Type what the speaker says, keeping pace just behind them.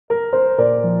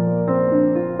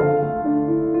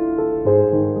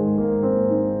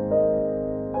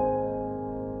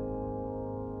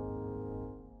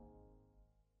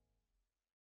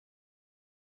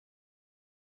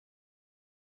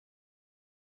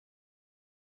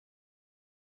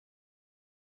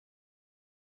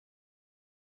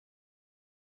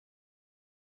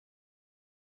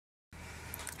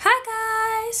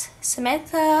guys,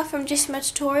 Samantha from Jessima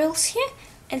Tutorials here,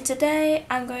 and today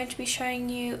I'm going to be showing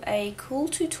you a cool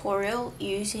tutorial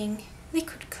using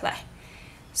liquid clay.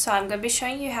 So I'm going to be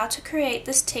showing you how to create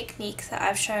this technique that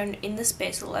I've shown in this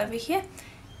bezel over here,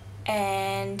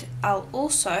 and I'll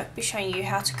also be showing you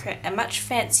how to create a much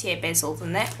fancier bezel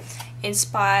than that,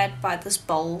 inspired by this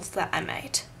bowl that I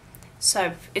made.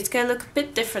 So it's going to look a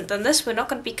bit different than this. We're not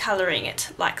going to be colouring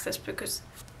it like this because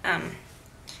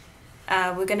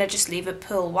we're going to just leave it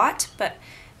pearl white, but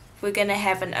we're going to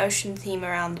have an ocean theme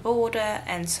around the border,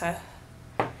 and so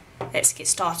let's get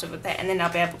started with that and then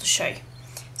I'll be able to show you.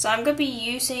 So I'm going to be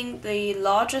using the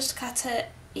largest cutter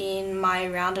in my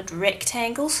rounded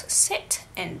rectangles set,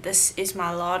 and this is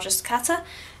my largest cutter,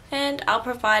 and I'll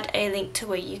provide a link to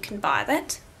where you can buy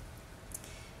that.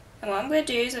 And what I'm going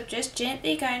to do is I'm just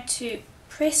gently going to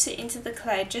press it into the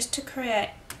clay just to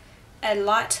create a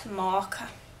light marker.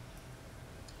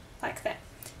 Like that.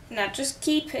 Now just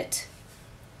keep it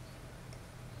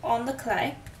on the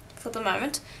clay for the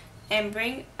moment and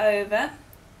bring over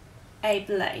a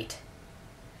blade.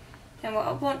 And what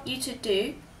I want you to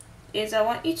do is I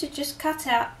want you to just cut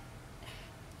out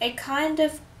a kind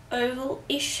of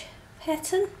oval-ish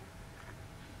pattern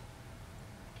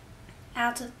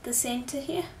out of the center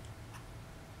here.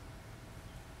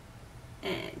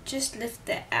 And just lift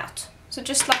that out. So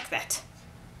just like that.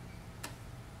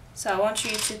 So I want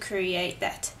you to create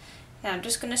that. Now I'm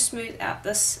just going to smooth out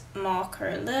this marker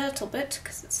a little bit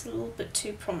because it's a little bit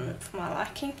too prominent for my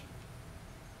liking.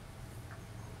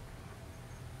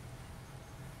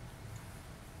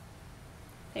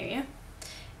 There we go.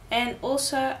 And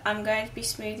also I'm going to be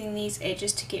smoothing these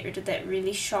edges to get rid of that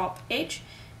really sharp edge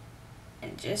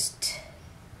and just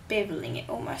beveling it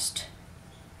almost.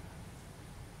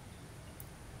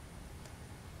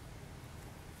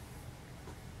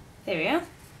 There we are.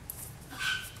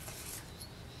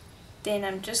 Then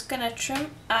I'm just going to trim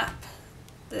up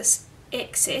this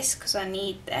excess because I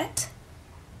need that.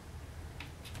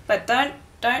 But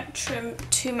don't trim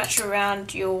too much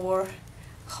around your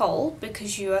hole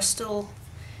because you are still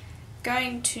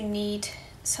going to need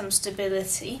some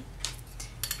stability.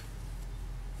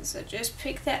 So just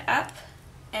pick that up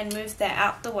and move that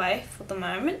out the way for the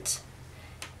moment,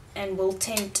 and we'll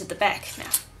tend to the back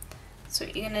now. So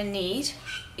what you're going to need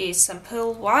is some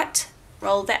pearl white.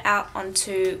 Roll that out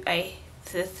onto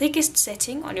the thickest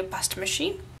setting on your pasta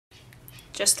machine,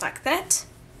 just like that.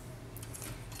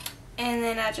 And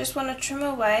then I just want to trim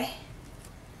away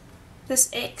this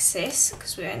excess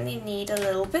because we only need a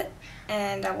little bit,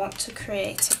 and I want to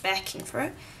create a backing for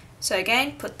it. So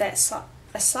again, put that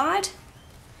aside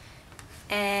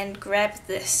and grab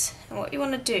this. And what you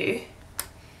want to do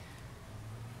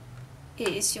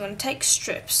is you want to take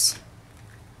strips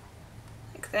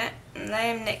like that and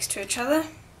lay them next to each other.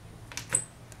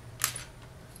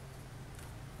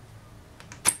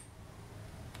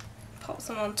 Pop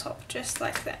them on top just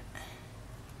like that.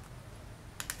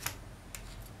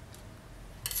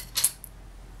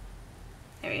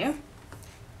 There we go.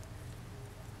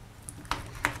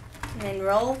 And then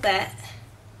roll that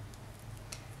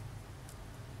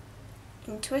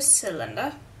into a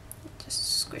cylinder.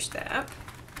 Just squish that up.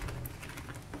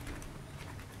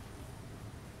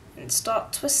 And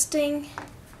start twisting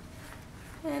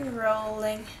and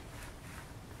rolling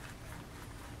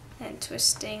and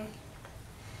twisting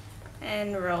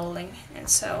and rolling and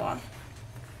so on.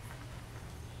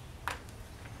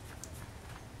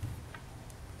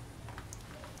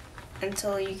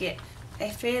 Until you get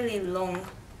a fairly long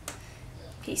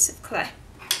piece of clay.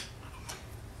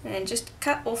 And then just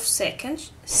cut off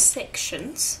sections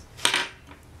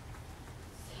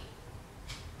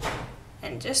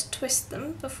and just twist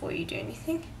them before you do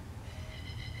anything,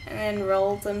 and then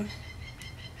roll them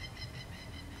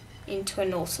into a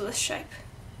nautilus shape.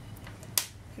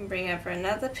 And bring over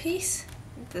another piece.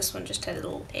 This one just had a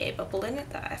little air bubble in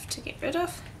it that I have to get rid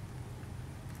of.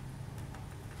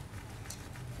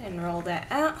 And roll that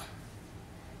out.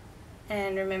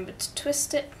 And remember to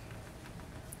twist it.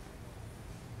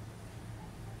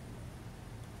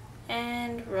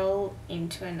 And roll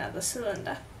into another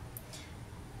cylinder.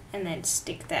 And then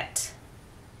stick that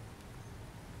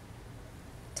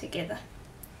together.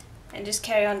 And just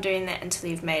carry on doing that until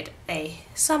you've made a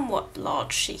somewhat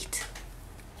large sheet.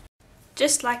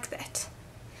 Just like that.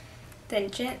 Then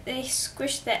gently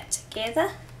squish that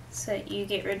together so you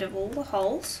get rid of all the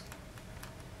holes.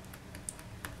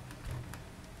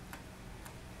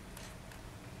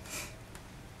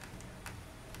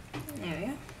 There we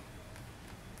go.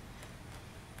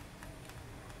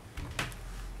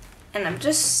 And I'm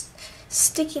just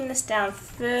sticking this down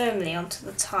firmly onto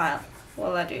the tile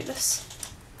while I do this.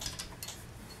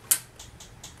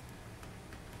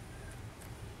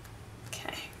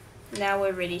 now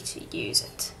we're ready to use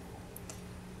it.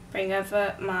 Bring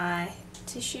over my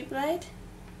tissue blade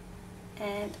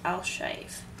and I'll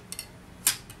shave.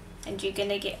 And you're going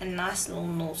to get a nice little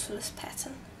nautilus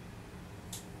pattern.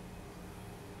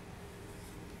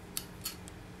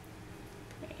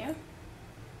 There we go.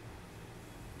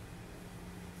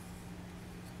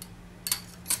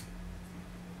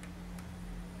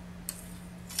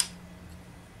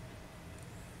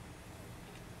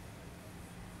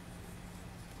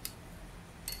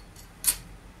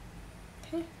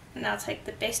 Okay, and I'll take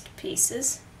the best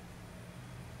pieces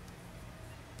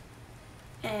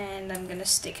and I'm going to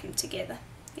stick them together.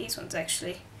 These ones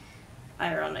actually,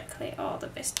 ironically, are the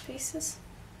best pieces.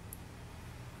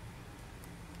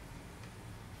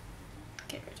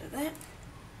 Get rid of that.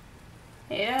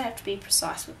 You don't have to be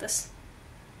precise with this.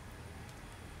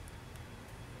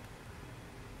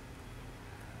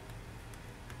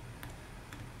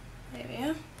 There we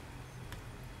are.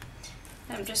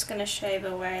 I'm just going to shave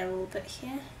away a little bit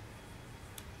here.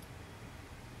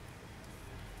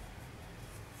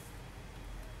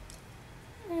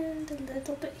 And a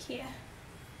little bit here.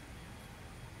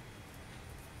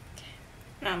 Okay,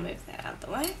 now I'll move that out of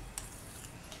the way.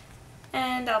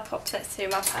 And I'll pop that through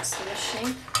my pasta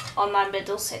machine on my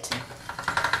middle setting.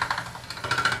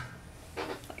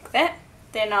 Like that.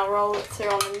 Then I'll roll it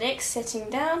through on the next setting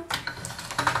down.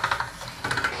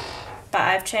 But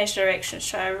I've changed direction,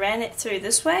 so I ran it through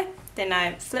this way, then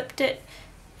I flipped it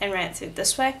and ran it through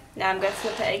this way. Now I'm going to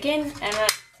flip it again and run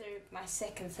it through my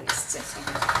second finished setting.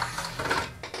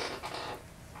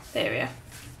 There we are.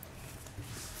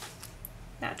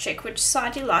 Now check which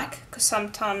side you like, because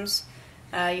sometimes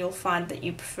you'll find that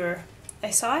you prefer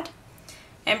a side.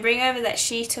 And bring over that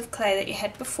sheet of clay that you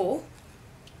had before,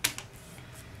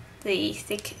 the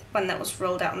thick one that was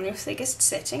rolled out on your thickest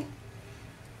setting.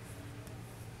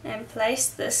 And place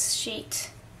this sheet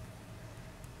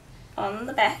on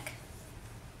the back.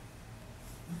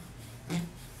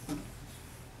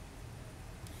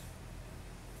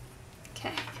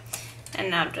 Okay, and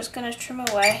now I'm just going to trim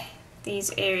away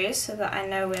these areas so that I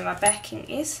know where my backing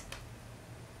is.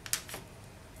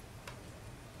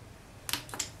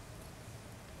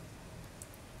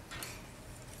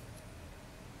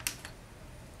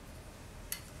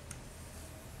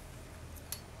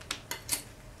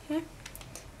 Okay.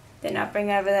 Then I'll bring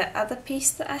over that other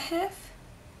piece that I have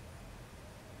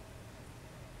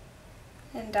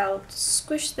and I'll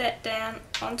squish that down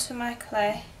onto my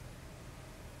clay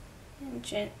and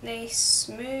gently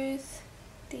smooth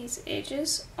these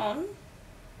edges on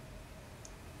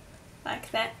like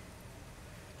that.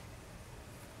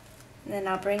 And then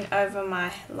I'll bring over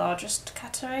my largest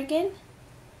cutter again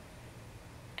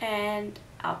and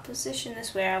I'll position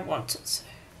this where I want it. So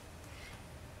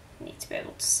need to be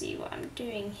able to see what I'm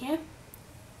doing here.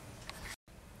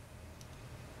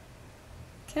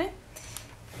 Okay,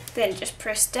 then just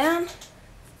press down.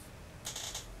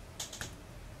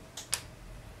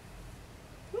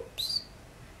 Oops.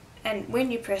 And when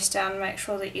you press down, make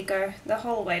sure that you go the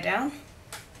whole way down,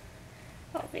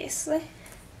 obviously.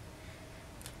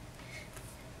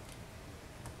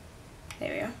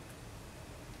 There we are.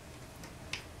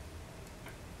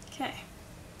 Okay,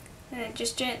 and then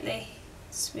just gently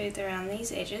smooth around these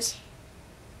edges.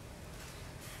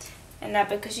 And now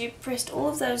because you've pressed all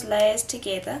of those layers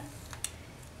together,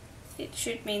 it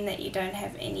should mean that you don't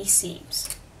have any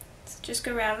seams. So just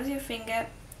go around with your finger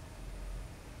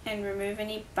and remove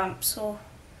any bumps or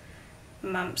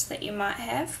mumps that you might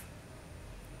have.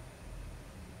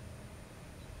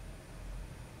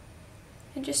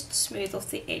 And just smooth off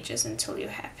the edges until you're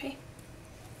happy.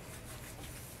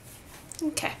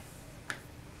 Okay.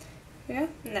 Yeah,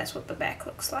 and that's what the back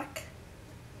looks like.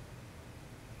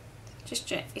 Just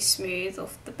gently smooth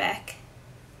off the back.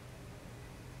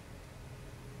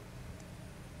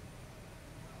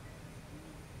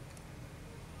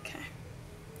 Okay.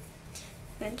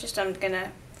 Then just I'm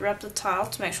gonna rub the tile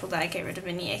to make sure that I get rid of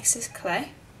any excess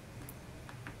clay.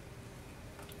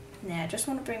 Now I just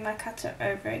want to bring my cutter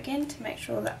over again to make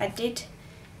sure that I did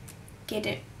get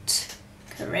it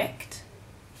correct.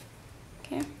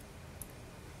 Okay.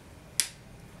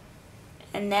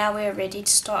 And now we're ready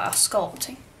to start our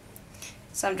sculpting.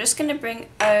 So I'm just going to bring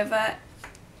over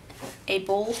a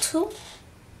ball tool.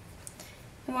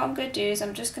 And what I'm going to do is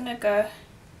I'm just going to go,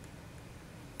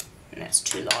 and that's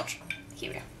too large,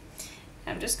 here we go.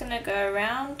 I'm just going to go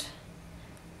around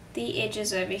the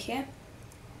edges over here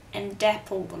and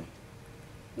dapple them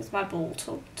with my ball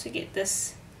tool to get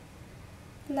this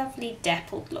lovely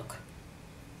dappled look.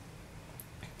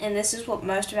 And this is what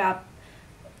most of our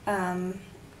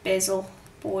bezel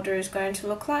border is going to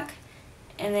look like,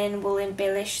 and then we'll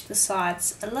embellish the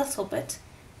sides a little bit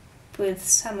with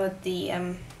some of the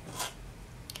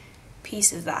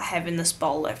pieces that I have in this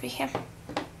bowl over here.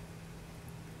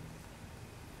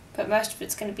 But most of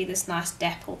it's going to be this nice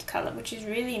dappled colour, which is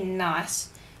really nice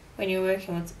when you're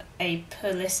working with a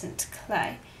pearlescent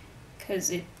clay, because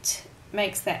it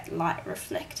makes that light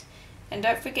reflect. And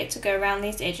don't forget to go around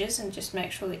these edges and just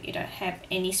make sure that you don't have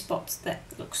any spots that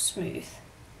look smooth.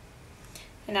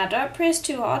 And now don't press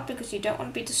too hard because you don't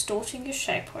want to be distorting your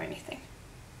shape or anything.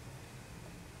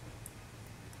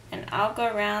 And I'll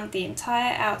go around the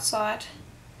entire outside,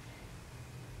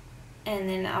 and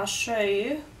then I'll show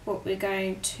you what we're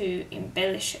going to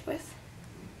embellish it with.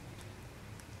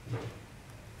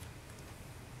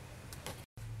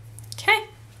 Okay,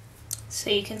 so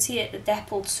you can see that the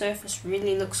dappled surface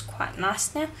really looks quite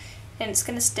nice now, and it's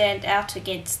going to stand out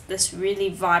against this really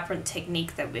vibrant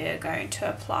technique that we're going to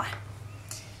apply.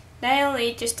 Now you'll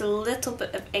need just a little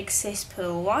bit of excess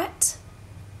pearl white.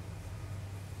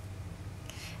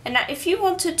 And now if you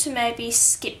wanted to maybe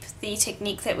skip the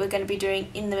technique that we're going to be doing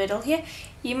in the middle here,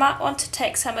 you might want to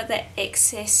take some of that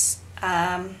excess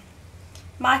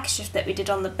mica shift that we did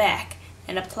on the back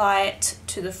and apply it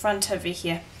to the front over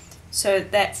here. So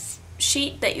that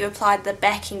sheet that you applied the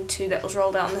backing to that was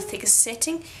rolled out on the thickest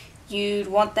setting, you'd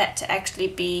want that to actually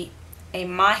be a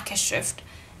mica shift,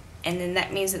 and then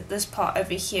that means that this part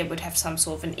over here would have some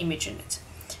sort of an image in it.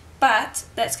 But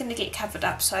that's going to get covered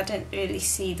up, so I don't really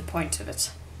see the point of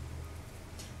it.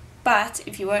 But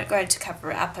if you weren't going to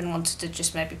cover it up and wanted to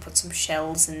just maybe put some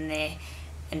shells in there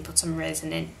and put some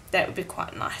resin in, that would be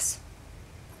quite nice.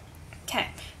 Okay,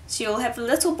 so you'll have a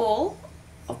little ball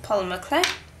of polymer clay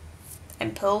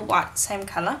and pearl white, same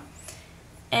colour,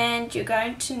 and you're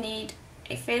going to need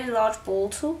a fairly large ball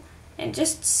tool, and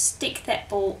just stick that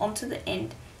ball onto the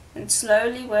end and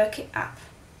slowly work it up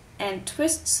and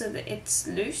twist so that it's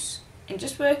loose, and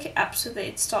just work it up so that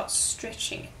it starts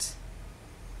stretching it.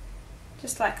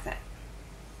 Just like that.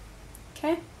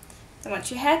 Okay, then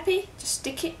once you're happy, just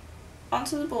stick it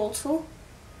onto the ball tool,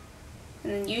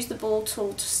 and then use the ball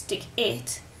tool to stick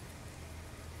it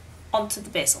onto the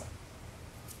bezel.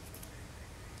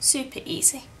 Super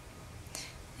easy.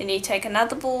 Then you take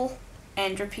another ball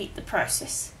and repeat the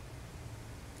process.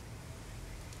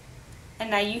 And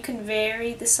now you can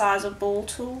vary the size of ball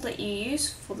tool that you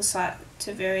use for the size,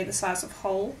 to vary the size of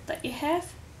hole that you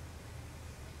have.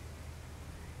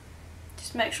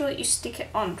 Just make sure that you stick it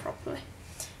on properly.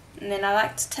 And then I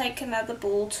like to take another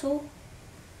ball tool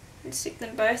and stick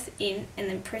them both in, and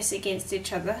then press against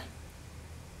each other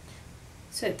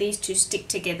so that these two stick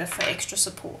together for extra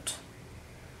support.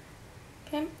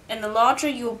 Okay, and the larger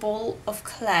your ball of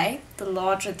clay, the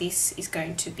larger this is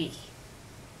going to be.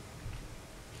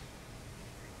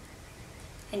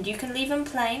 And you can leave them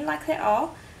plain like they are,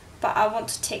 but I want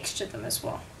to texture them as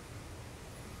well.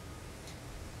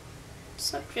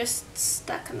 So I've just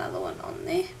stuck another one on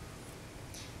there.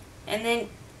 And then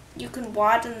you can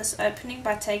widen this opening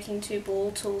by taking two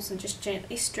ball tools and just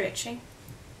gently stretching,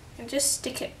 and just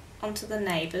stick it onto the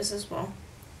neighbours as well.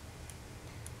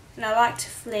 And I like to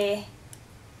flare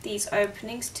these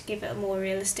openings to give it a more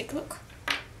realistic look,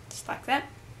 just like that.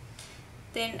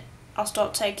 Then I'll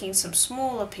start taking some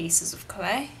smaller pieces of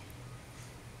clay.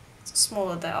 The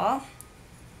smaller they are,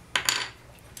 the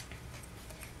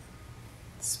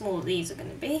smaller these are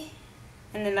going to be.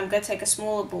 And then I'm going to take a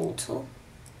smaller ball tool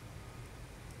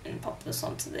and pop this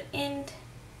onto the end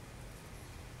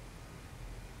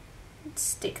and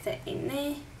stick that in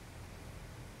there.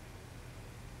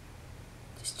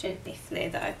 Just gently flare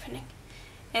the opening,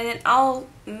 and then I'll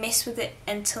mess with it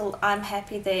until I'm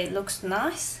happy that it looks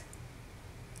nice,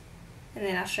 and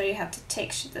then I'll show you how to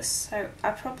texture this. So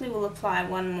I probably will apply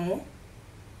one more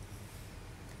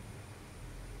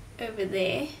over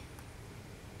there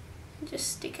and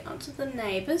just stick it onto the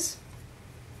neighbours.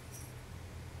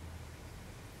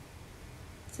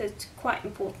 So it's quite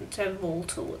important to have a ball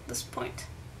tool at this point.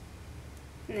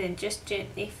 And then just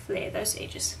gently flare those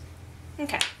edges.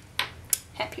 Okay,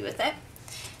 happy with that.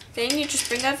 Then you just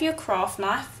bring over your craft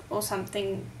knife or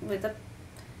something with a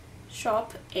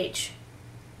sharp edge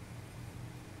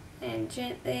and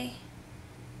gently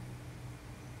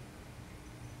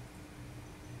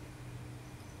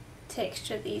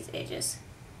texture these edges.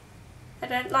 I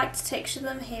don't like to texture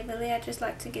them heavily, I just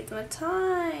like to give them a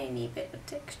tiny bit of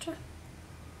texture.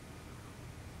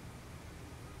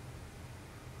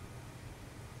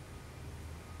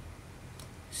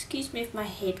 Excuse me if my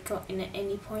head got in at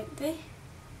any point there.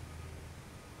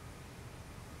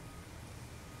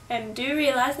 And do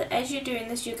realise that as you're doing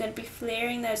this, you're going to be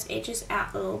flaring those edges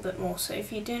out a little bit more. So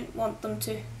if you didn't want them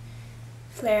to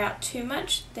flare out too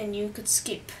much, then you could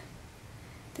skip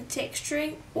the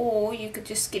texturing, or you could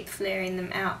just skip flaring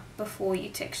them out before you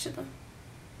texture them.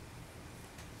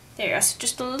 There you go, so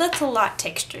just a little light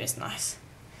texture is nice.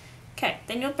 Okay,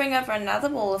 then you'll bring over another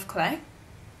ball of clay,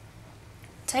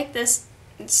 take this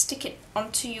and stick it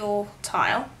onto your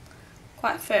tile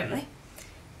quite firmly,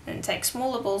 then take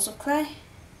smaller balls of clay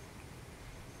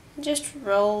and just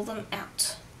roll them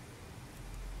out,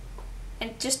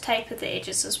 and just taper the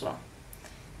edges as well.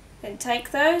 Then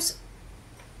take those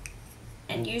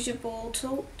and use your ball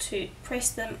tool to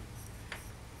press them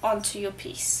onto your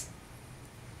piece,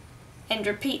 and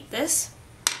repeat this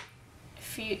a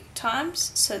few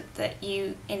times so that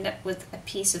you end up with a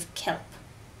piece of kelp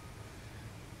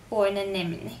or an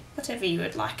anemone, whatever you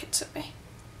would like it to be.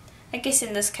 I guess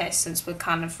in this case, since we're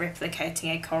kind of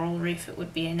replicating a coral reef, it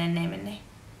would be an anemone.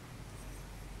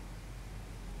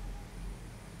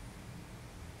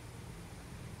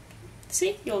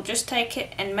 See, you'll just take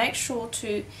it and make sure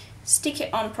to stick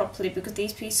it on properly, because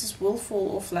these pieces will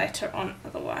fall off later on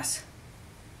otherwise.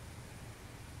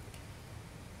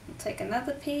 Take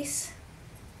another piece,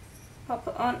 pop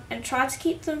it on, and try to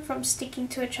keep them from sticking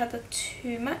to each other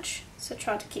too much, so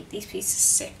try to keep these pieces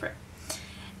separate.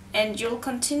 And you'll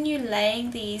continue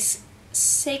laying these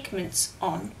segments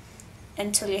on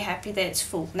until you're happy that it's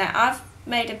full. Now I've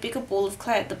made a bigger ball of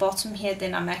clay at the bottom here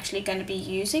than I'm actually going to be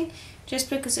using, just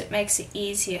because it makes it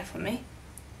easier for me.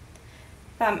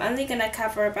 But I'm only going to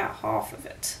cover about half of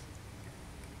it.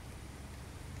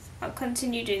 I'll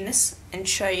continue doing this and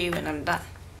show you when I'm done.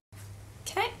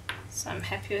 Okay, so I'm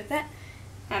happy with that.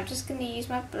 I'm just going to use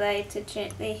my blade to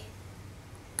gently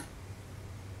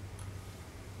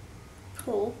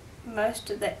pull most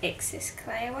of the excess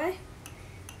clay away,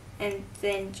 and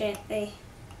then gently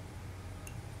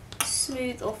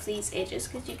smooth off these edges,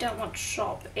 because you don't want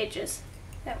sharp edges,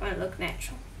 that won't look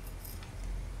natural.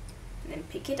 And then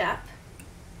pick it up,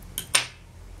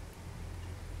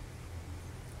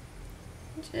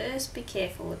 just be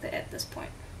careful with it at this point,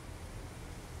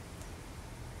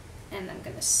 and I'm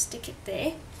going to stick it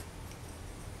there,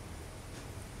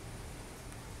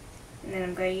 and then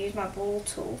I'm going to use my ball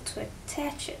tool to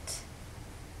attach it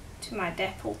to my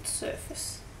dappled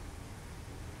surface.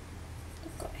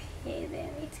 I've got hair there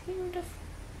I need to get rid of.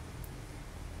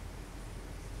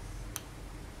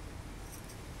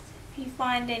 If you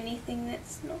find anything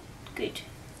that's not good,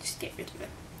 just get rid of it.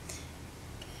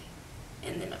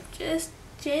 And then I'm just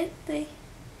gently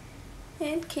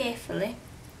and carefully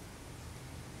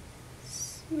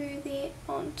smoothing it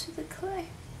onto the clay.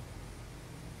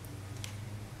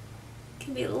 It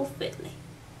can be a little fiddly.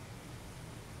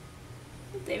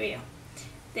 There we go.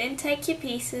 Then take your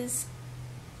pieces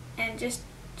and just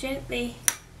gently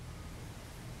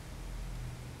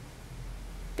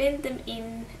bend them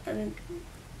in and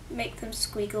make them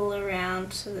squiggle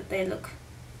around so that they look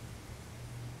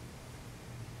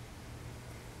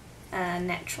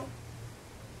natural.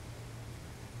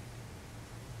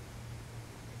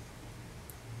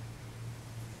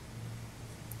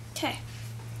 Okay,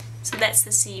 so that's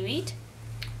the seaweed,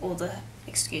 or the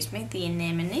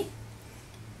anemone,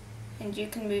 and you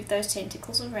can move those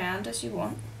tentacles around as you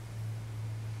want.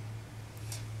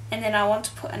 And then I want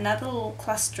to put another little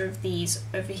cluster of these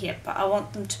over here, but I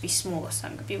want them to be smaller, so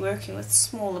I'm going to be working with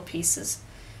smaller pieces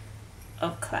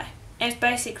of clay. And it's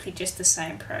basically just the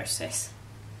same process.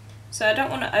 So I don't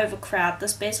want to overcrowd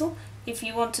this bezel. If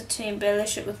you wanted to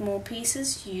embellish it with more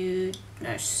pieces, you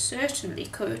certainly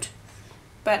could,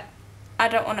 but I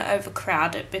don't want to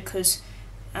overcrowd it, because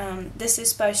this is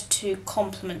supposed to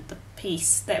complement the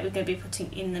piece that we're going to be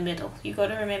putting in the middle. You've got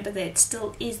to remember that it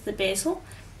still is the bezel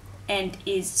and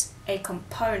is a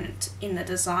component in the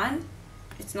design.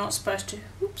 It's not supposed to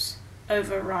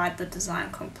override the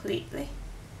design completely.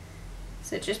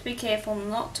 So just be careful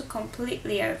not to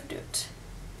completely overdo it.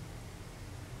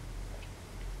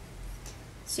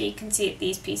 So you can see that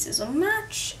these pieces are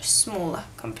much smaller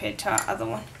compared to our other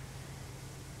one.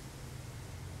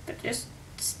 But just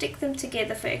stick them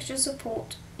together for extra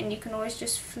support, and you can always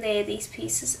just flare these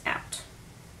pieces out.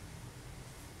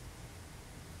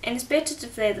 And it's better to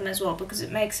flare them as well, because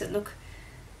it makes it look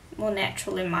more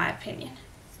natural in my opinion.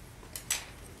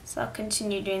 So I'll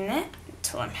continue doing that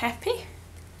until I'm happy.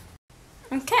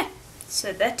 Okay,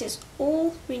 so that is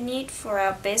all we need for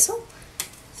our bezel.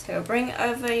 So bring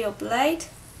over your blade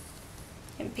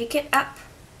and pick it up,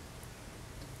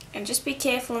 and just be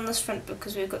careful on this front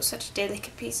because we've got such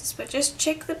delicate pieces, but just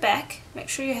check the back, make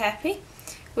sure you're happy.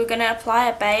 We're going to apply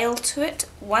a bail to it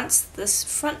once this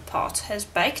front part has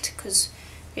baked, because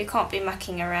you can't be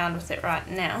mucking around with it right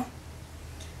now.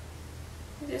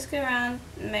 Just go around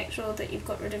and make sure that you've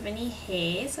got rid of any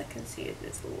hairs. I can see that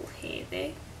there's a little hair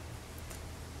there.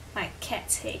 My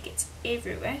cat's hair gets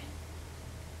everywhere.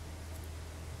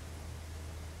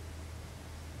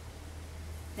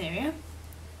 There we go.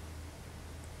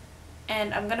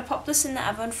 And I'm going to pop this in the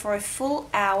oven for a full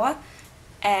hour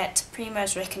at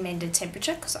Primo's recommended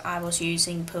temperature, because I was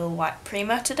using Pearl White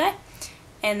Primer today.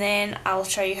 And then I'll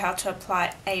show you how to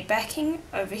apply a backing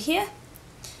over here.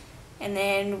 And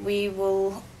then we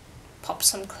will pop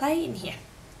some clay in here.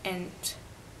 And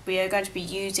we are going to be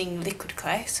using liquid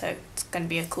clay, so it's going to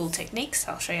be a cool technique,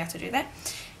 so I'll show you how to do that.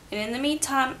 And in the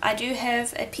meantime, I do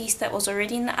have a piece that was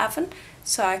already in the oven,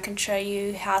 so I can show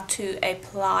you how to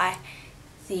apply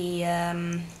the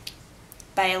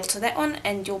bail to that one,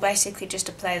 and you'll basically just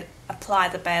apply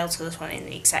the bail to this one in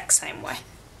the exact same way.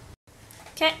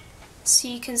 Okay, so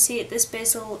you can see that this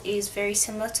bezel is very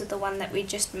similar to the one that we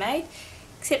just made,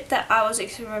 except that I was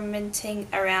experimenting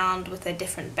around with a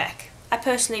different back. I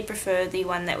personally prefer the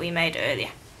one that we made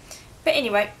earlier. But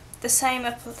anyway, the same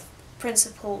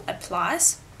principle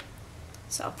applies.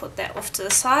 So I'll put that off to the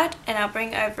side, and I'll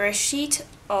bring over a sheet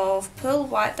of pearl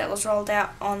white that was rolled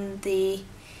out on the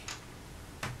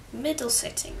middle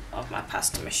setting of my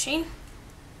pasta machine.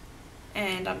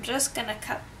 And I'm just going to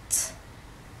cut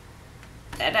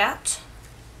that out.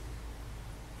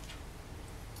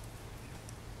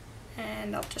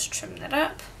 And I'll just trim that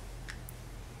up.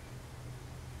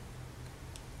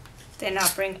 Then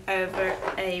I'll bring over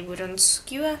a wooden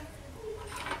skewer,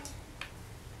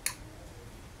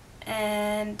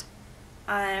 and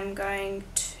I'm going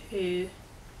to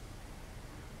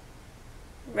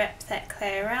wrap that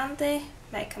clay around there,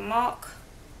 make a mark,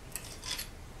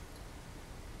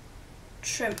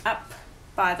 trim up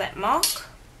by that mark,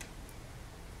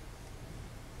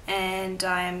 and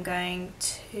I am going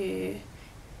to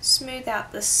smooth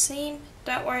out the seam.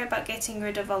 Don't worry about getting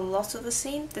rid of a lot of the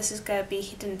seam. This is going to be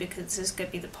hidden because this is going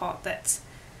to be the part that's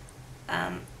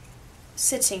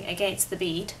sitting against the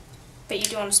bead, but you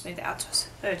do want to smooth it out to a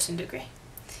certain degree.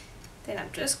 Then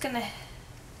I'm just going to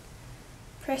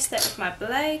press that with my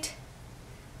blade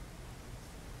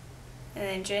and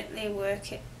then gently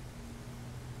work it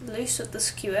loose with the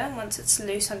skewer. And once it's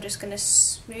loose, I'm just going to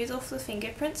smooth off the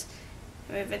fingerprints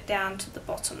and move it down to the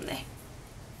bottom there.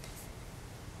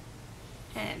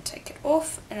 And take it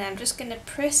off, and I'm just going to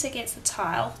press against the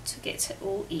tile to get it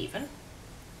all even,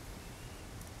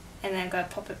 and then I'm going to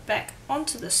pop it back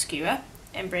onto the skewer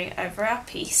and bring over our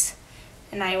piece.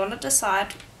 And now you want to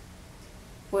decide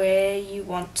where you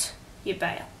want your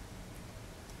bail,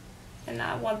 and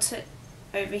I want it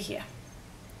over here.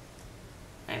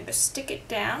 I'm going to stick it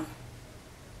down,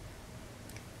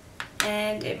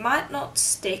 and it might not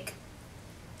stick.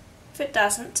 If it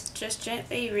doesn't, just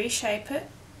gently reshape it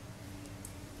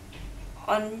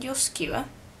on your skewer.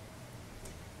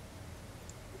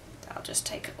 I'll just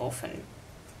take it off and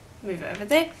move it over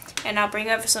there, and I'll bring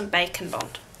over some bacon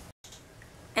bond,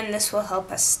 and this will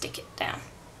help us stick it down.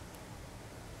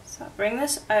 So I'll bring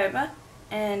this over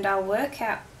and I'll work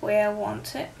out where I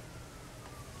want it,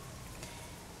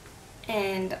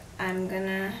 and I'm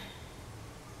gonna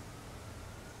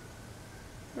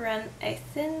run a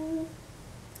thin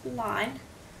line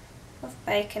of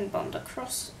bacon bond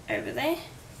across over there.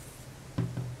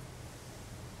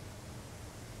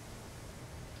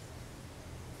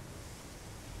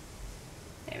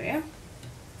 There we go.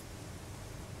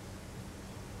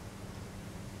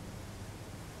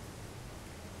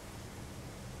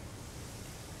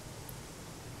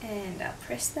 And I'll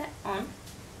press that on.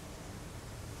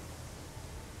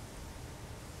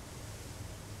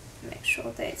 Make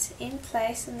sure that it's in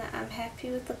place and that I'm happy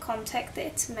with the contact that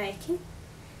it's making.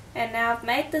 And now I've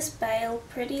made this bail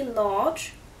pretty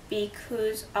large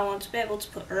because I want to be able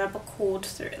to put a rubber cord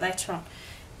through it later on.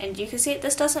 And you can see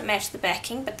this doesn't match the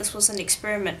backing, but this was an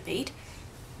experiment bead,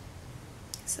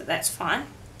 so that's fine.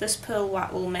 This pearl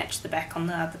white will match the back on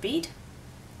the other bead.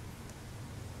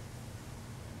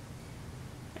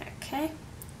 Okay,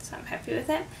 so I'm happy with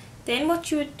that. Then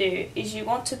what you would do is you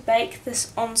want to bake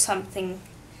this on something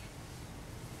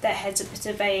that has a bit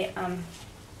of a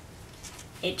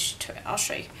edge to it. I'll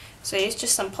show you. So here's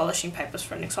just some polishing papers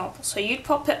for an example. So you'd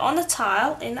pop it on a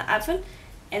tile in the oven,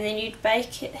 and then you'd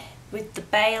bake it with the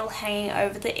bail hanging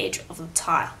over the edge of the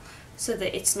tile so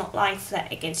that it's not lying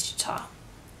flat against your tile.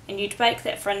 And you'd bake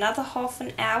that for another half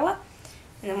an hour,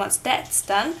 and then once that's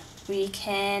done, we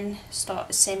can start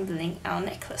assembling our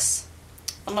necklace.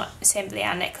 Well, not assembling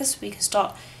our necklace, we can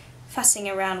start fussing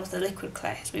around with the liquid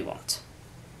clay as we want.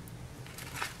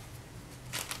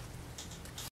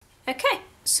 Okay,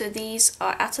 so these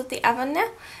are out of the oven now,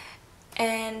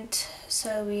 And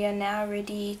so we are now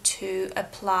ready to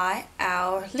apply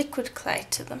our liquid clay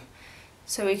to them.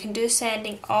 So we can do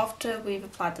sanding after we've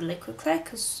applied the liquid clay,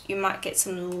 because you might get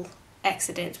some little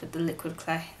accidents with the liquid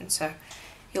clay, and so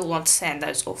you'll want to sand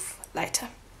those off later.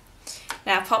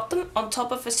 Now pop them on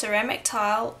top of a ceramic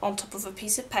tile on top of a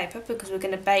piece of paper, because we're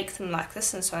going to bake them like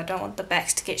this, and so I don't want the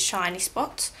backs to get shiny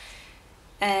spots.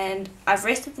 And I've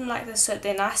rested them like this so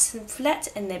they're nice and flat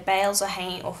and their bales are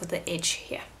hanging off of the edge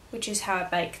here, which is how I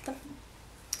bake them.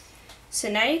 So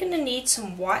now you're going to need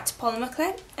some white polymer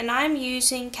clay, and I'm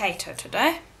using Kato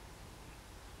today.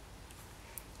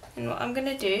 And what I'm going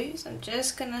to do is I'm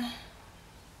just going to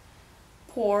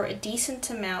pour a decent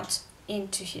amount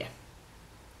into here.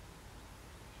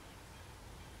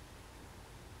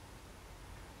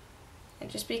 And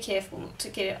just be careful not to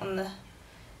get it on the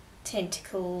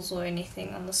tentacles or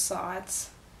anything on the sides.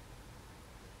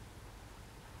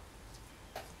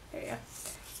 There you go.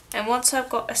 And once I've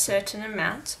got a certain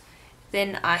amount,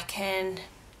 then I can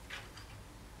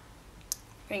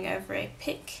bring over a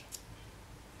pick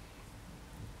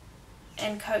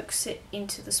and coax it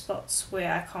into the spots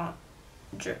where I can't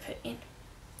drip it in,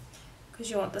 because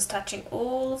you want this touching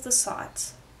all of the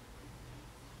sides.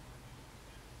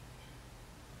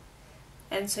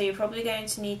 And so you're probably going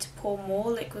to need to pour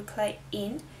more liquid clay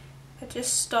in, but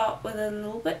just start with a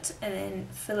little bit and then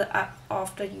fill it up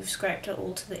after you've scraped it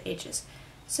all to the edges,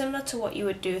 similar to what you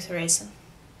would do with resin,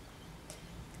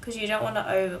 because you don't want to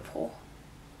over pour,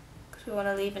 because we want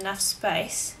to leave enough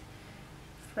space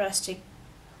for us to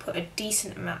put a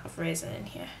decent amount of resin in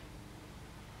here.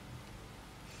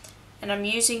 And I'm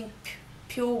using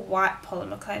pure white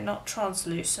polymer clay, not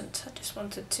translucent. I just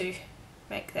wanted to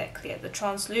make that clear. The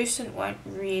translucent won't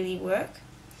really work,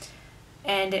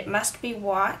 and it must be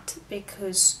white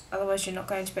because otherwise you're not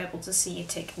going to be able to see your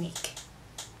technique.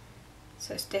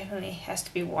 So it definitely has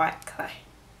to be white clay.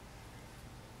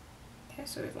 Okay,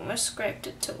 so we've almost scraped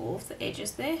it to all of the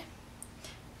edges there,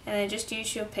 and then just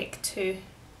use your pick to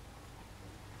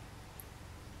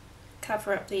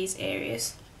cover up these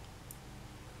areas.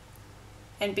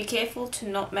 And be careful to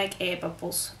not make air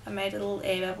bubbles. I made a little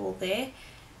air bubble there,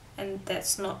 and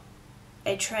that's not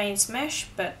a train smash,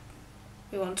 but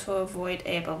we want to avoid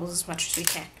air bubbles as much as we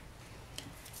can.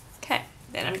 Okay,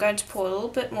 then I'm going to pour a little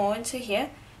bit more into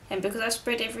here, and because I've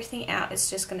spread everything out,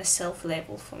 it's just going to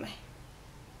self-level for me.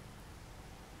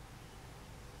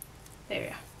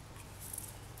 There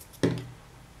we are.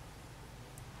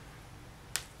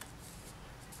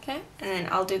 Okay, and then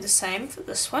I'll do the same for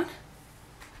this one.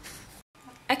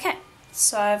 Okay,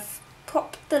 so I've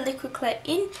popped the liquid clay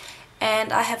in,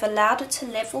 and I have allowed it to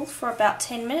level for about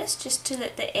 10 minutes just to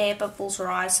let the air bubbles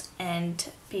rise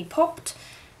and be popped,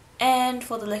 and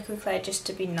for the liquid clay just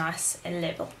to be nice and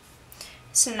level.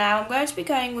 So now I'm going to be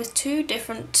going with two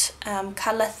different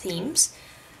colour themes.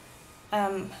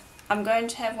 I'm going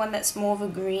to have one that's more of a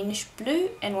greenish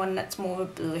blue and one that's more of a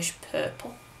bluish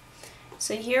purple.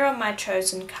 So here are my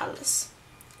chosen colours.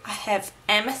 I have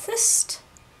amethyst,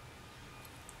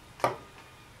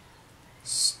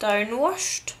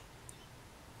 stonewashed,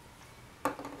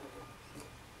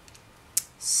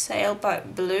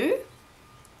 sailboat blue,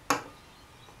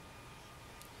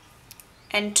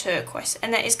 and turquoise,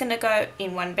 and that is going to go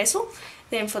in one bezel.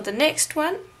 Then for the next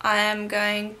one I am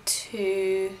going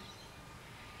to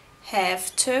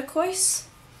have turquoise,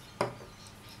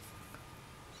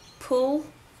 pool,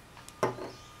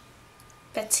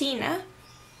 patina,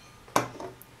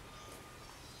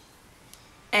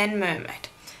 and mermaid.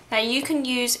 Now you can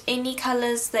use any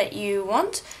colours that you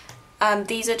want.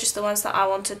 These are just the ones that I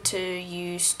wanted to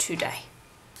use today.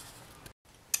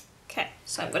 Okay,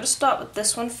 so I'm going to start with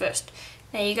this one first.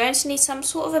 Now you're going to need some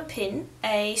sort of a pin.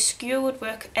 A skewer would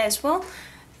work as well,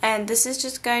 and this is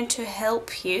just going to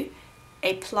help you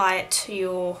apply it to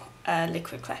your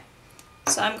liquid clay.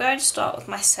 So I'm going to start with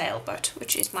my sailboat,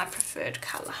 which is my preferred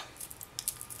colour.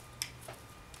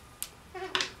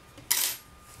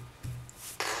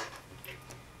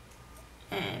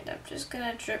 And I'm just going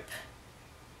to drip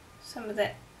some of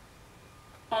that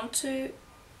onto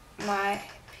my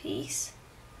piece,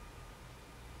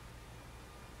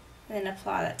 and then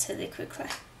apply that to liquid clay.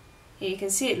 You can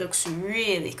see it looks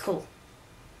really cool.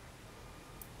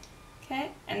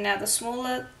 Okay, and now the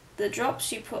smaller the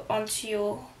drops you put onto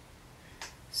your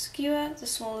skewer, the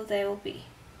smaller they will be.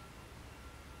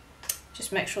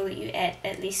 Just make sure that you add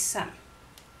at least some.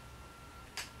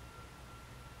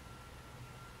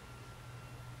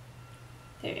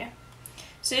 There we go.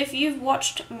 So if you've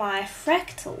watched my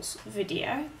fractals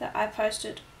video that I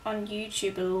posted on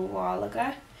YouTube a little while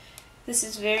ago, this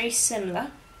is very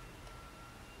similar,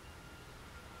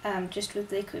 just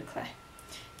with liquid clay.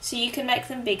 So you can make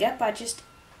them bigger by just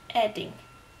adding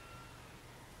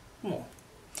more.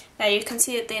 Now you can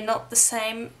see that they're not the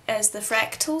same as the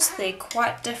fractals, they're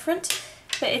quite different,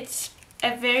 but it's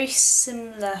a very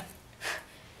similar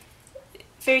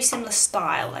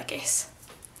style, I guess.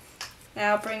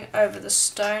 Now I'll bring over the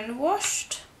stone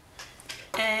washed,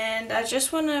 and I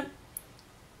just want to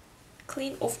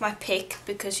clean off my pick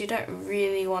because you don't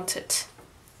really want it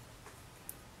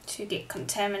to get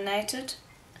contaminated.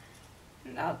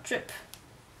 And I'll drip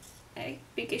a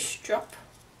biggish drop,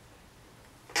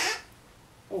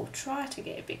 or try to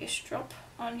get a biggish drop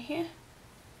on here.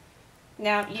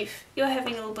 Now if you're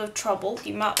having a little bit of trouble,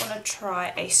 you might want to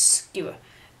try a skewer,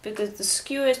 because the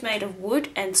skewer is made of wood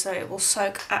and so it will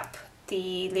soak up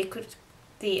the liquid,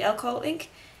 the alcohol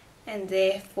ink, and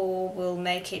therefore will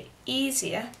make it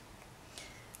easier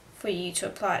for you to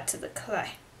apply it to the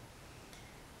clay.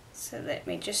 So let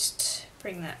me just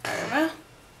bring that over.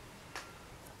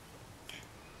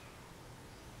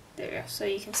 There we go, so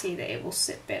you can see that it will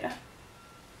sit better.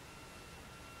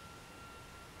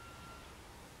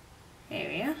 There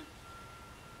we are.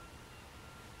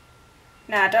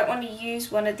 Now I don't want to use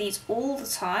one of these all the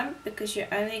time because you're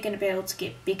only going to be able to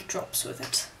get big drops with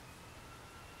it.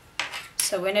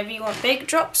 So whenever you want big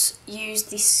drops, use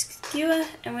the skewer,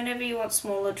 and whenever you want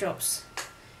smaller drops,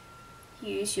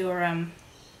 use your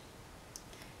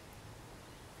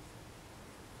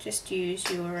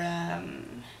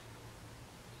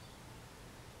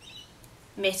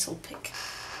metal pick.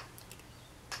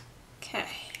 Okay.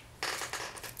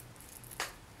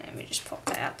 Let me just pop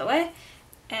that out the way,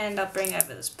 and I'll bring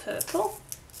over this purple.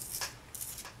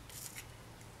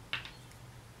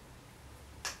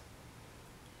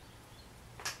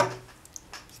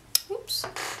 Oops,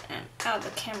 and out of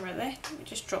the camera there. Let me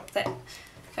just drop that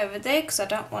over there because I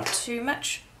don't want too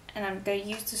much, and I'm going to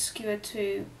use the skewer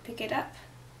to pick it up.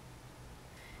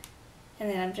 And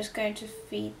then I'm just going to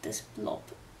feed this blob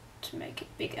to make it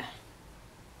bigger.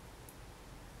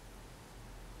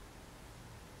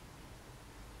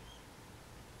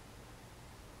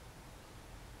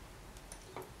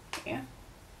 Yeah.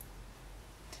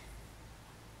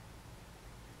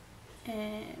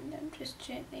 And I'm just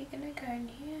gently going to go in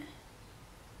here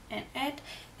and add.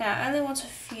 Now I only want a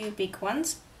few big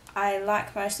ones. I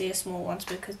like mostly the small ones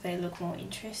because they look more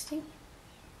interesting.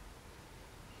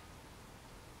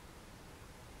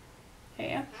 There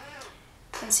you go.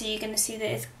 And so you're going to see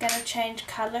that it's going to change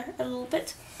colour a little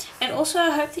bit. And also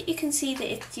I hope that you can see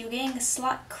that you're getting a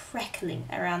slight crackling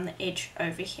around the edge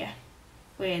over here,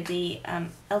 where the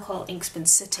alcohol ink's been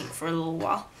sitting for a little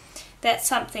while. That's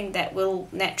something that will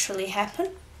naturally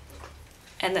happen,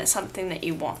 and that's something that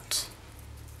you want.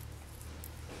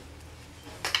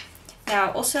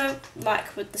 Now also,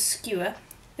 like with the skewer,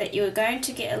 that you're going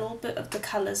to get a little bit of the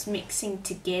colours mixing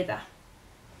together,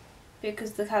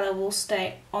 because the colour will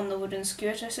stay on the wooden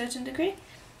skewer to a certain degree.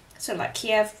 So like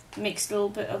here I've mixed a little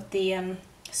bit of the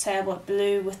sailboat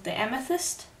blue with the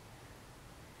amethyst,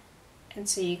 and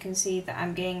so you can see that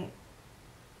I'm getting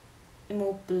a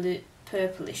more blue,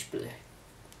 purplish blue.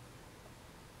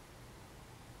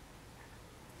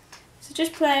 So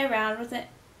just play around with it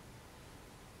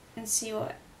and see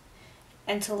what,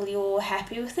 until you're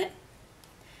happy with it.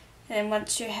 And then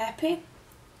once you're happy,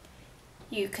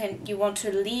 you want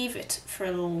to leave it for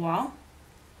a little while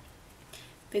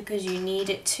because you need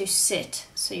it to sit.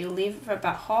 So you'll leave it for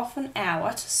about half an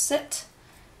hour to sit,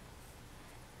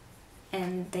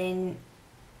 and then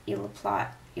you'll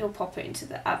pop it into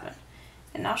the oven.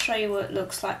 And I'll show you what it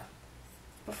looks like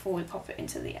before we pop it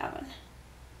into the oven,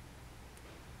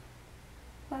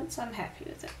 once I'm happy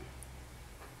with it.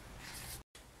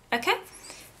 Okay,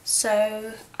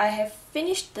 so I have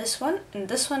finished this one, and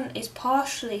this one is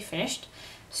partially finished.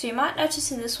 So you might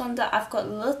notice in this one that I've got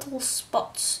little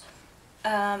spots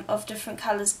of different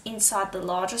colours inside the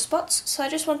larger spots. So I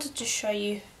just wanted to show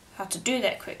you how to do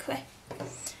that quickly.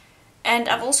 And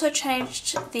I've also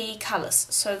changed the colours.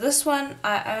 So this one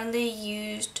I only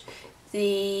used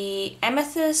the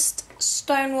amethyst,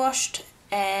 stonewashed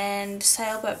and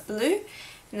sailboat blue.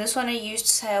 And this one I used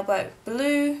sailboat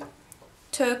blue,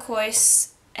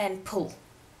 turquoise and pool.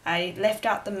 I left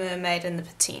out the mermaid and the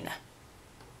patina.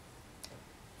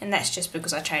 And that's just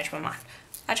because I changed my mind.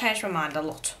 I changed my mind a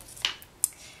lot.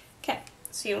 Okay,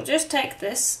 so you'll just take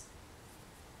this,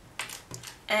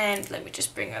 and let me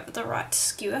just bring over the right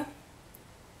skewer.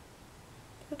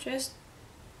 You'll just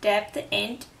dab the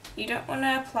end. You don't want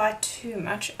to apply too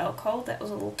much alcohol, that was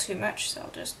a little too much, so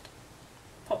I'll just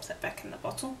pop that back in the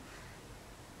bottle.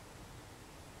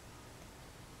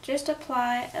 Just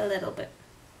apply a little bit.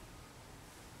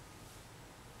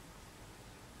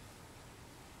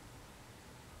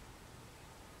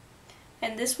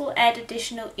 and this will add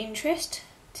additional interest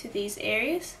to these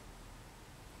areas.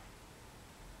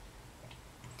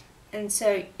 And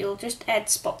so you'll just add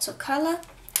spots of colour,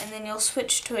 and then you'll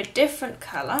switch to a different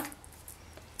colour.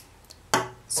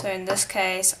 So in this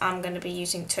case I'm going to be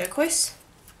using turquoise.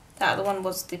 The other one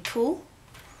was the pool.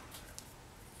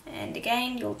 And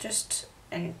again you'll just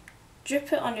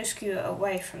drip it on your skewer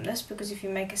away from this, because if you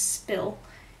make a spill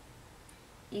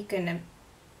you're going to be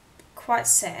quite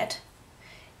sad.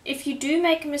 If you do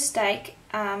make a mistake,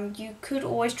 you could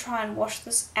always try and wash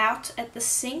this out at the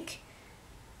sink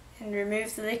and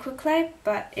remove the liquid clay,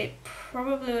 but it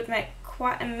probably would make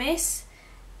quite a mess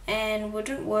and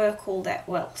wouldn't work all that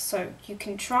well. So you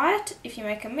can try it if you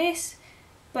make a mess,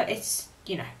 but it's,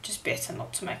 you know, just better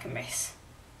not to make a mess.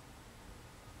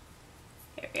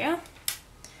 Here we are.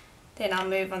 Then I'll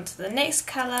move on to the next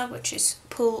colour, which is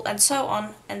pool, and so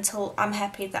on until I'm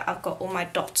happy that I've got all my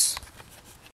dots.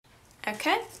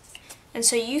 Okay, and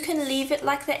so you can leave it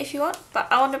like that if you want, but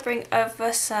I want to bring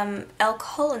over some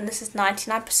alcohol, and this is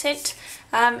 99%.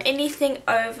 Anything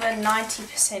over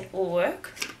 90% will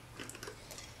work.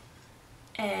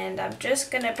 And I'm just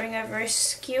going to bring over a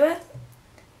skewer,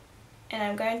 and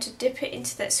I'm going to dip it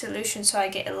into that solution so I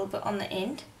get a little bit on the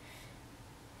end.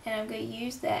 And I'm going to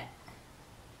use that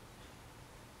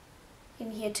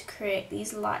in here to create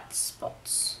these light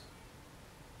spots.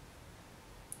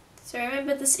 So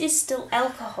remember, this is still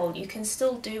alcohol. You can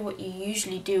still do what you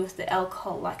usually do with the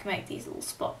alcohol, like make these little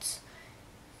spots.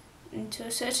 And to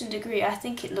a certain degree I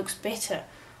think it looks better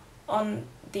on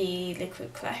the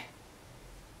liquid clay.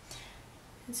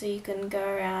 And so you can go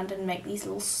around and make these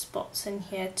little spots in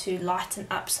here to lighten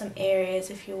up some areas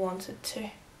if you wanted to.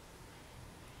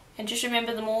 And just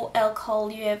remember, the more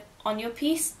alcohol you have on your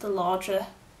piece, the larger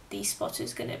the spot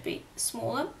is going to be. The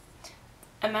smaller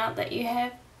amount that you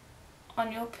have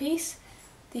on your piece,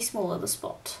 the smaller the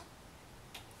spot.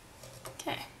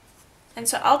 Okay, and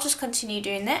so I'll just continue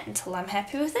doing that until I'm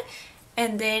happy with it,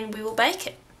 and then we will bake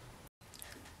it.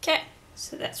 Okay,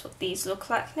 so that's what these look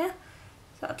like now.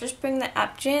 So I'll just bring that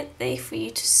up gently for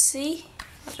you to see.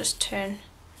 I'll just turn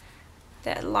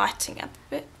that lighting up a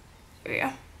bit. There we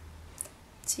go.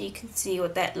 So you can see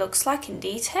what that looks like in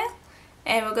detail.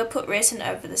 And we're going to put resin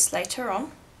over this later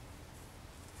on.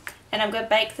 And I'm going to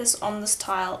bake this on this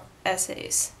tile as it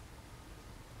is.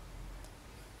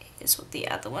 Here's what the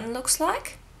other one looks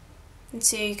like. And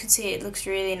so you can see it looks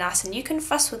really nice, and you can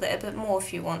fuss with it a bit more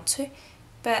if you want to,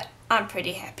 but I'm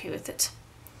pretty happy with it.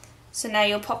 So now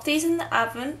you'll pop these in the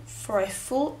oven for a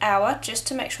full hour just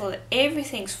to make sure that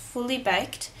everything's fully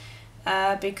baked,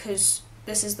 because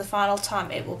this is the final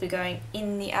time it will be going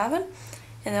in the oven.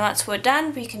 And then once we're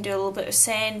done, we can do a little bit of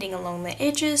sanding along the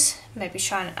edges, maybe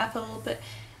shine it up a little bit,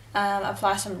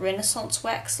 apply some Renaissance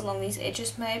wax along these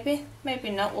edges maybe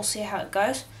not, we'll see how it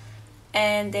goes,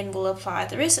 and then we'll apply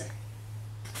the resin.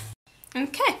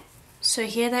 Okay, so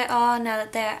here they are now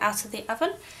that they're out of the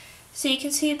oven. So you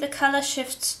can see the colour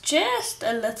shifts just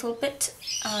a little bit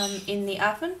in the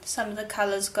oven. Some of the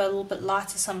colours go a little bit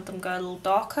lighter, some of them go a little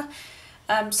darker.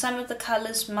 Some of the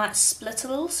colours might split a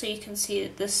little, so you can see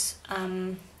that this,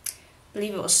 I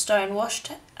believe it was stone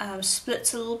washed,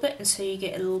 splits a little bit, and so you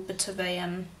get a little bit of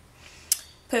a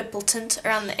purple tint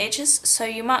around the edges. So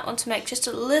you might want to make just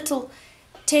a little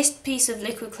test piece of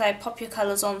liquid clay, pop your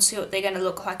colours on, see what they're going to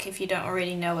look like if you don't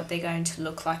already know what they're going to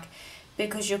look like,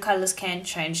 because your colours can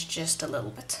change just a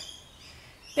little bit.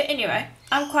 But anyway,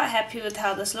 I'm quite happy with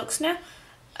how this looks now.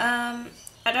 I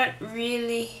don't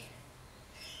really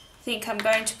think I'm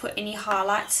going to put any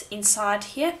highlights inside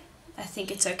here. I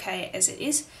think it's okay as it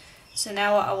is. So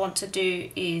now what I want to do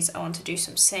is I want to do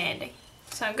some sanding.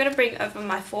 So I'm going to bring over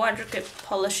my 400 grit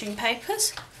polishing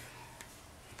papers,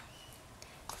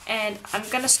 and I'm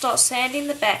going to start sanding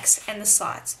the backs and the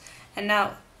sides. And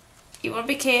now you want to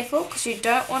be careful, because you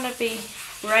don't want to be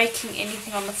raking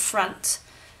anything on the front,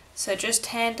 so just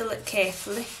handle it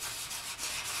carefully.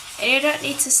 And you don't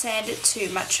need to sand it too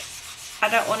much. I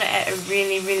don't want to add a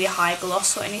really high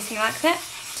gloss or anything like that.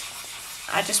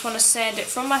 I just want to sand it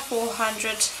from my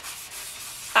 400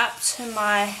 up to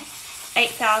my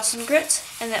 8000 grit,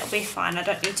 and that'll be fine. I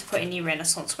don't need to put any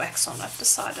Renaissance wax on. I've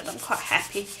decided I'm quite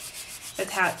happy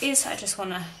with how it is. I just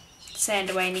want to sand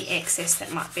away any excess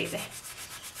that might be there.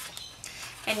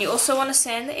 And you also want to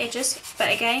sand the edges,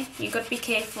 but again, you've got to be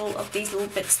careful of these little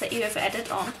bits that you have added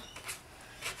on.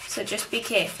 So just be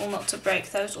careful not to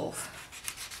break those off.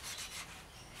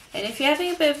 And if you're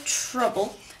having a bit of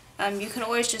trouble, you can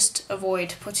always just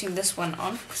avoid putting this one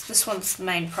on, because this one's the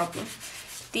main problem.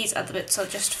 These other bits are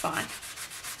just fine.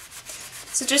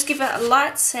 So just give it a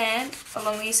light sand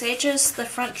along these edges. The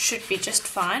front should be just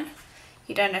fine.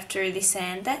 You don't have to really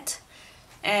sand that.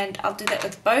 And I'll do that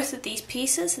with both of these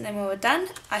pieces, and then when we're done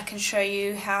I can show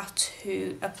you how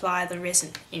to apply the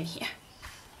resin in here.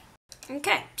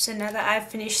 Okay, so now that I've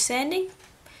finished sanding,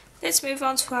 let's move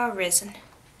on to our resin.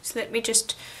 So let me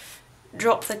just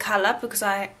drop the colour because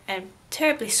I am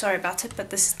terribly sorry about it, but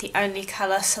this is the only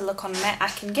colour silicone matte I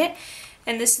can get,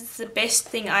 and this is the best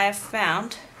thing I have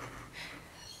found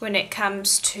when it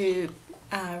comes to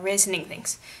resining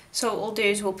things. So what we'll do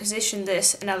is we'll position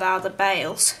this and allow the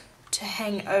bales to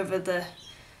hang over the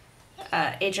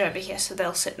edge over here so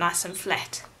they'll sit nice and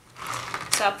flat.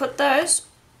 So I'll put those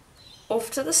off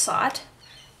to the side,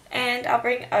 and I'll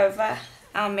bring over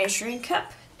our measuring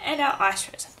cup and our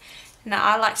ice resin. Now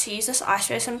I like to use this ice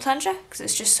resin plunger because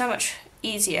it's just so much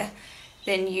easier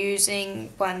than using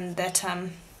one that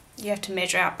you have to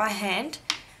measure out by hand.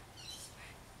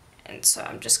 And so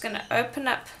I'm just going to open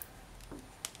up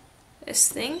this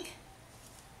thing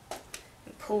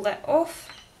and pull that off,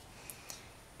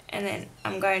 and then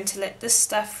I'm going to let this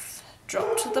stuff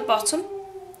drop to the bottom.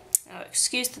 Oh,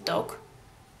 excuse the dog.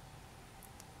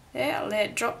 There, I'll let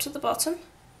it drop to the bottom.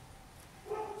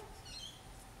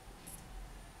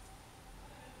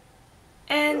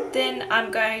 And then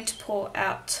I'm going to pour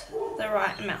out the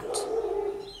right amount.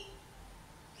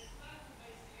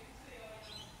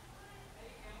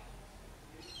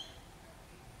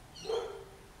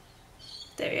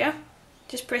 There we go.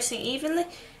 Just pressing evenly,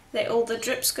 let all the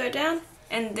drips go down,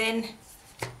 and then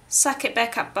suck it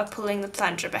back up by pulling the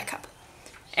plunger back up.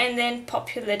 And then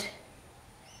pop your lid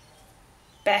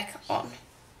back on.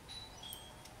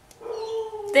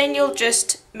 Then you'll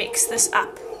just mix this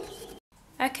up.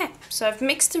 Okay, so I've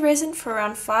mixed the resin for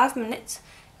around 5 minutes,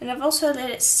 and I've also let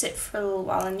it sit for a little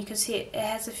while, and you can see it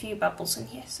has a few bubbles in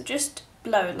here, so just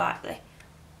blow lightly.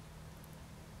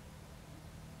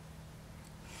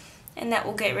 And that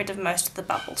will get rid of most of the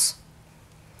bubbles.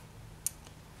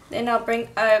 Then I'll bring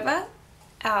over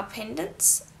our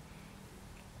pendants.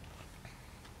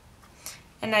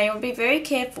 And now you'll be very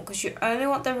careful because you only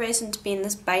want the resin to be in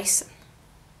this basin.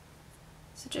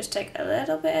 So just take a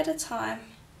little bit at a time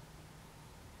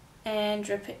and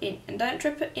drip it in. And don't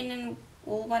drip it in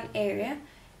all one area.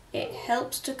 It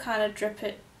helps to kind of drip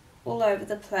it all over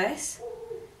the place,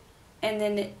 and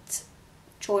then it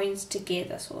joins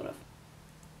together sort of.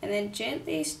 And then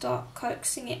gently start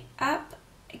coaxing it up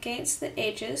against the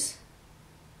edges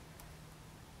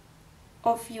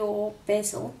of your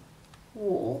bezel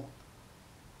wall.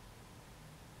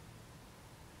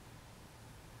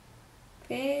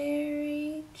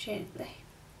 Very gently.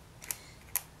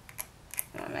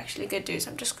 What I'm actually going to do is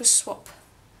I'm just going to swap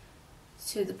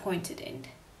to the pointed end.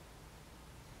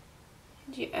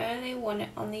 And you only want it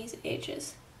on these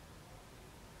edges.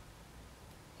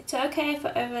 It's okay if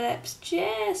it overlaps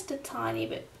just a tiny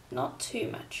bit, not too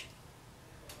much.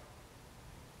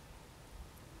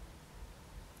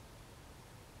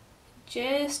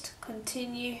 Just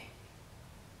continue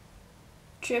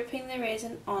dripping the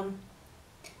resin on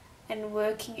and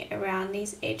working it around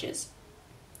these edges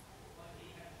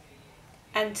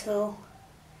until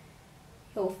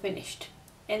you're finished,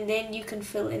 and then you can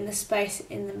fill in the space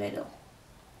in the middle.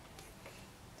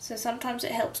 So sometimes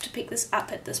it helps to pick this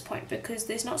up at this point because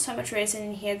there's not so much resin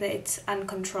in here that it's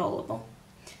uncontrollable.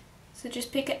 So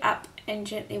just pick it up and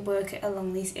gently work it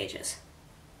along these edges.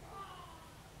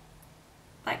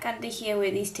 Like under here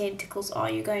where these tentacles are,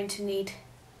 you're going to need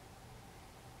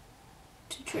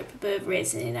to drip a bit of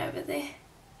resin in over there.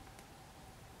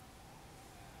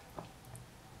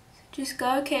 So just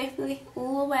go carefully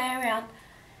all the way around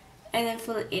and then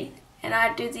fill it in. And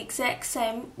I do the exact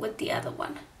same with the other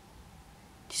one.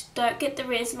 Just don't get the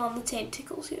resin on the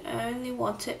tentacles, you only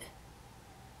want it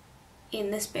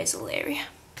in this bezel area.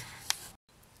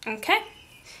 Okay,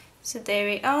 so there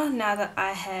we are. Now that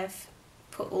I have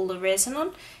put all the resin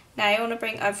on, now you want to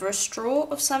bring over a straw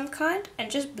of some kind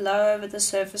and just blow over the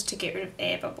surface to get rid of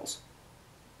air bubbles.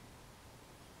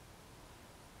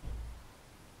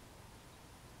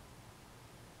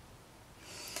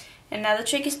 And now the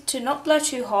trick is to not blow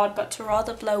too hard, but to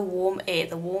rather blow warm air.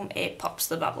 The warm air pops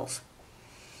the bubbles.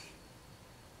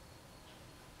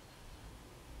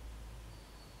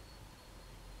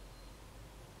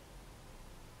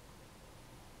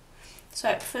 So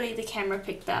hopefully the camera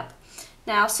picked up.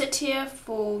 Now I'll sit here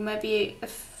for maybe a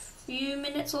few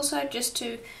minutes or so just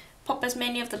to pop as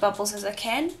many of the bubbles as I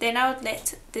can. Then I would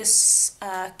let this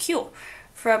cure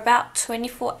for about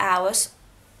 24 hours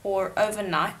or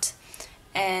overnight,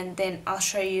 and then I'll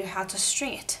show you how to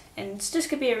string it. And it's just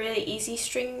going to be a really easy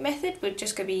string method. We're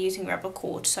just going to be using rubber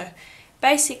cord. So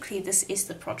basically this is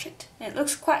the project. And it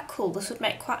looks quite cool. This would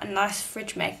make quite a nice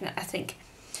fridge magnet, I think.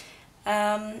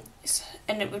 and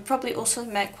it would probably also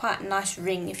make quite a nice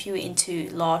ring if you were into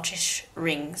largish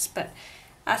rings, but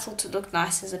I thought it looked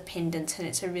nice as a pendant, and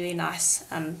it's a really nice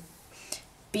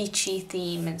beachy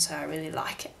theme, and so I really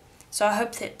like it. So I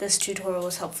hope that this tutorial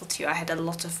was helpful to you. I had a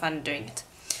lot of fun doing it.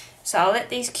 So I'll let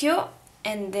these cure,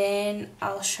 and then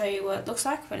I'll show you what it looks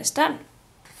like when it's done.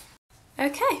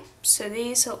 Okay, so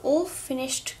these are all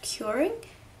finished curing,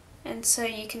 and so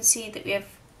you can see that we have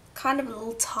kind of a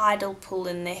little tidal pull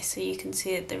in there, so you can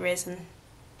see that the resin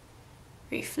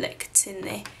reflects in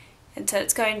there, and so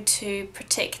it's going to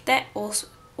protect that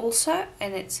also,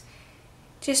 and it's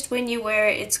just when you wear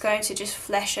it, it's going to just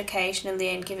flash occasionally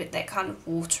and give it that kind of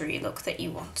watery look that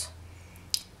you want.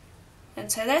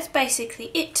 And so that's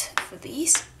basically it for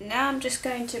these. Now I'm just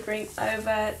going to bring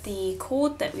over the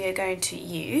cord that we are going to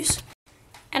use,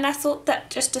 and I thought that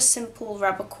just a simple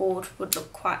rubber cord would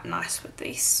look quite nice with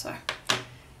these. So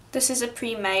this is a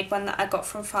pre-made one that I got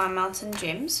from Fire Mountain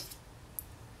Gems,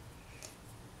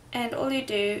 and all you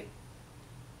do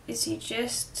is you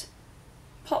just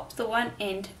pop the one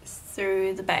end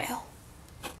through the bail,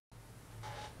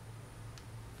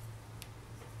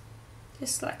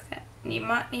 just like that. And you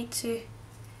might need to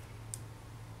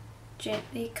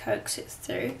gently coax it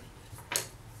through. You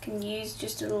can use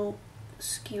just a little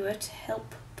skewer to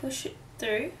help push it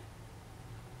through.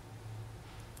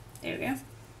 There we go.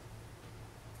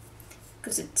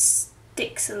 Because it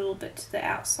sticks a little bit to the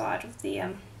outside of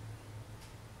the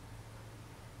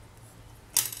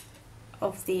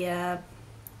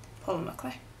polymer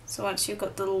clay. So once you've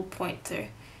got the little point through,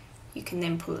 you can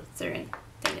then pull it through, and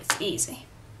then it's easy.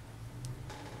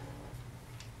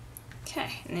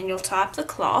 Okay, and then you'll tie up the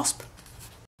clasp,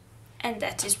 and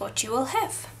that is what you will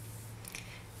have.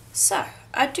 So,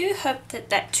 I do hope that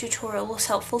that tutorial was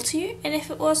helpful to you, and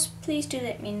if it was, please do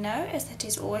let me know, as that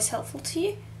is always helpful to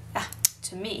you.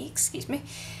 To me, excuse me.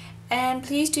 And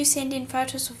please do send in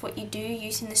photos of what you do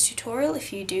using this tutorial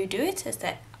if you do it, as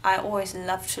that I always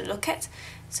love to look at.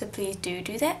 So please do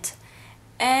that.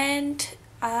 And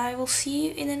I will see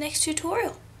you in the next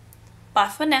tutorial. Bye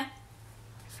for now.